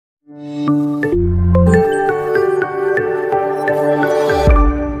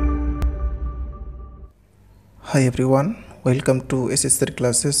Hi everyone, welcome to SSR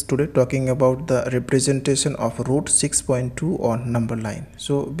classes. Today talking about the representation of root 6.2 on number line.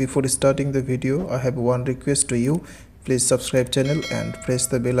 So before starting the video, I have one request to you. Please subscribe channel and press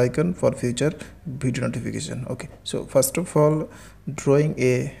the bell icon for future video notification. Okay, so first of all, drawing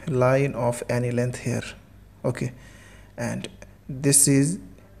a line of any length here. Okay, and this is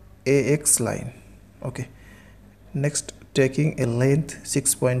AX line. Okay, next taking a length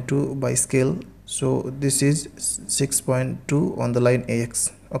 6.2 by scale, so this is 6.2 on the line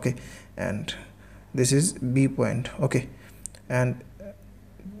AX. Okay, and this is B point. Okay, and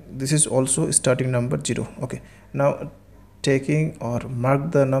this is also starting number 0. Okay, now taking or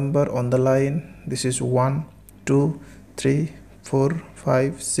mark the number on the line. This is 1 2 3 4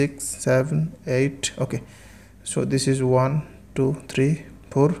 5 6 7 8. Okay, so this is 1 2 3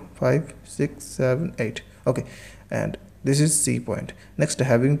 4 5 6 7 8. Okay, and this is C point. Next,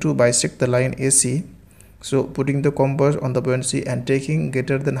 having to bisect the line AC, so putting the compass on the point C and taking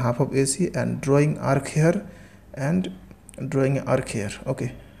greater than half of AC and drawing arc here and drawing arc here.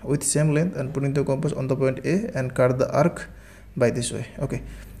 Okay, with same length and putting the compass on the point A and cut the arc by this way. Okay,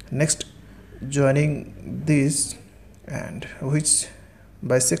 next joining this and which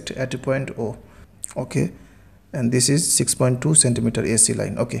bisect at a point O. Okay, and this is 6.2 centimeter AC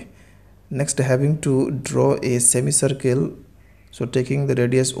line. Okay, next having to draw a semicircle, so taking the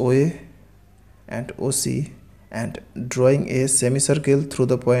radius OA and OC and drawing a semicircle through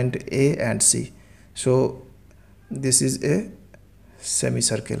the point A and C, so this is a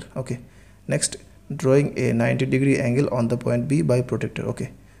semicircle. Okay, next drawing a 90-degree angle on the point B by protractor.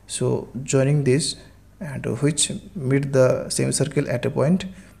 Okay, so joining this and which meet the semicircle at a point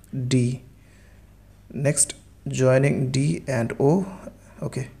D. Next joining D and O.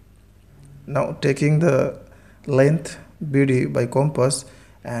 Okay, now taking the length BD by compass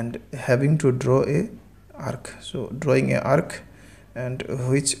and having to draw a arc, so drawing a arc and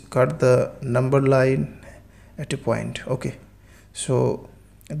which cut the number line at a point. Okay, so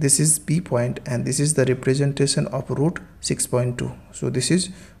this is P point and this is the representation of root 6.2. so this is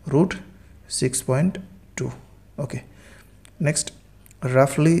root 6.2. Okay, next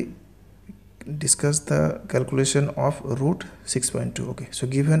roughly discuss the calculation of root 6.2. Okay, so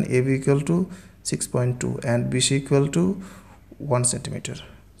given AB equal to 6.2 and BC equal to 1 centimeter,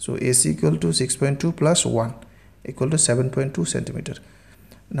 so AC equal to 6.2 plus 1 equal to 7.2 centimeter.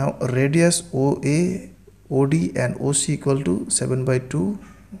 Now radius OA, OD and OC equal to 7 by 2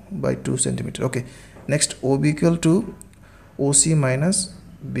 by 2 centimeter. Okay, next OB equal to OC minus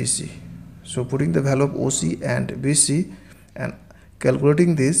BC, so putting the value of OC and BC and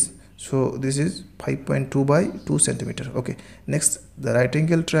calculating this, so this is 5.2 by 2 centimeter. Okay, next the right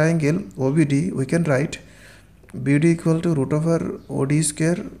angle triangle OBD, we can write BD equal to root over OD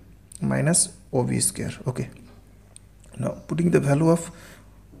square minus OB square. Okay, now putting the value of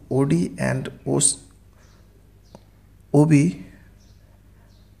OD and OB,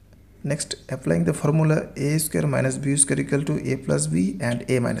 next applying the formula A square minus B square equal to A plus B and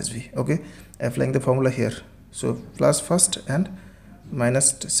A minus B. Okay, applying the formula here, so plus first and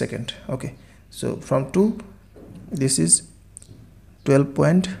minus second. Okay, so from 2 this is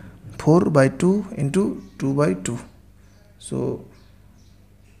 12.4 by 2 into 2 by 2, so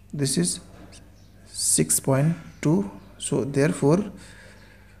this is 6.2. so therefore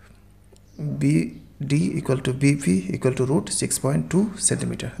BD equal to BP equal to root 6.2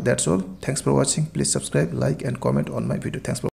 centimeter. That's all. Thanks for watching. Please subscribe, like and comment on my video. Thanks for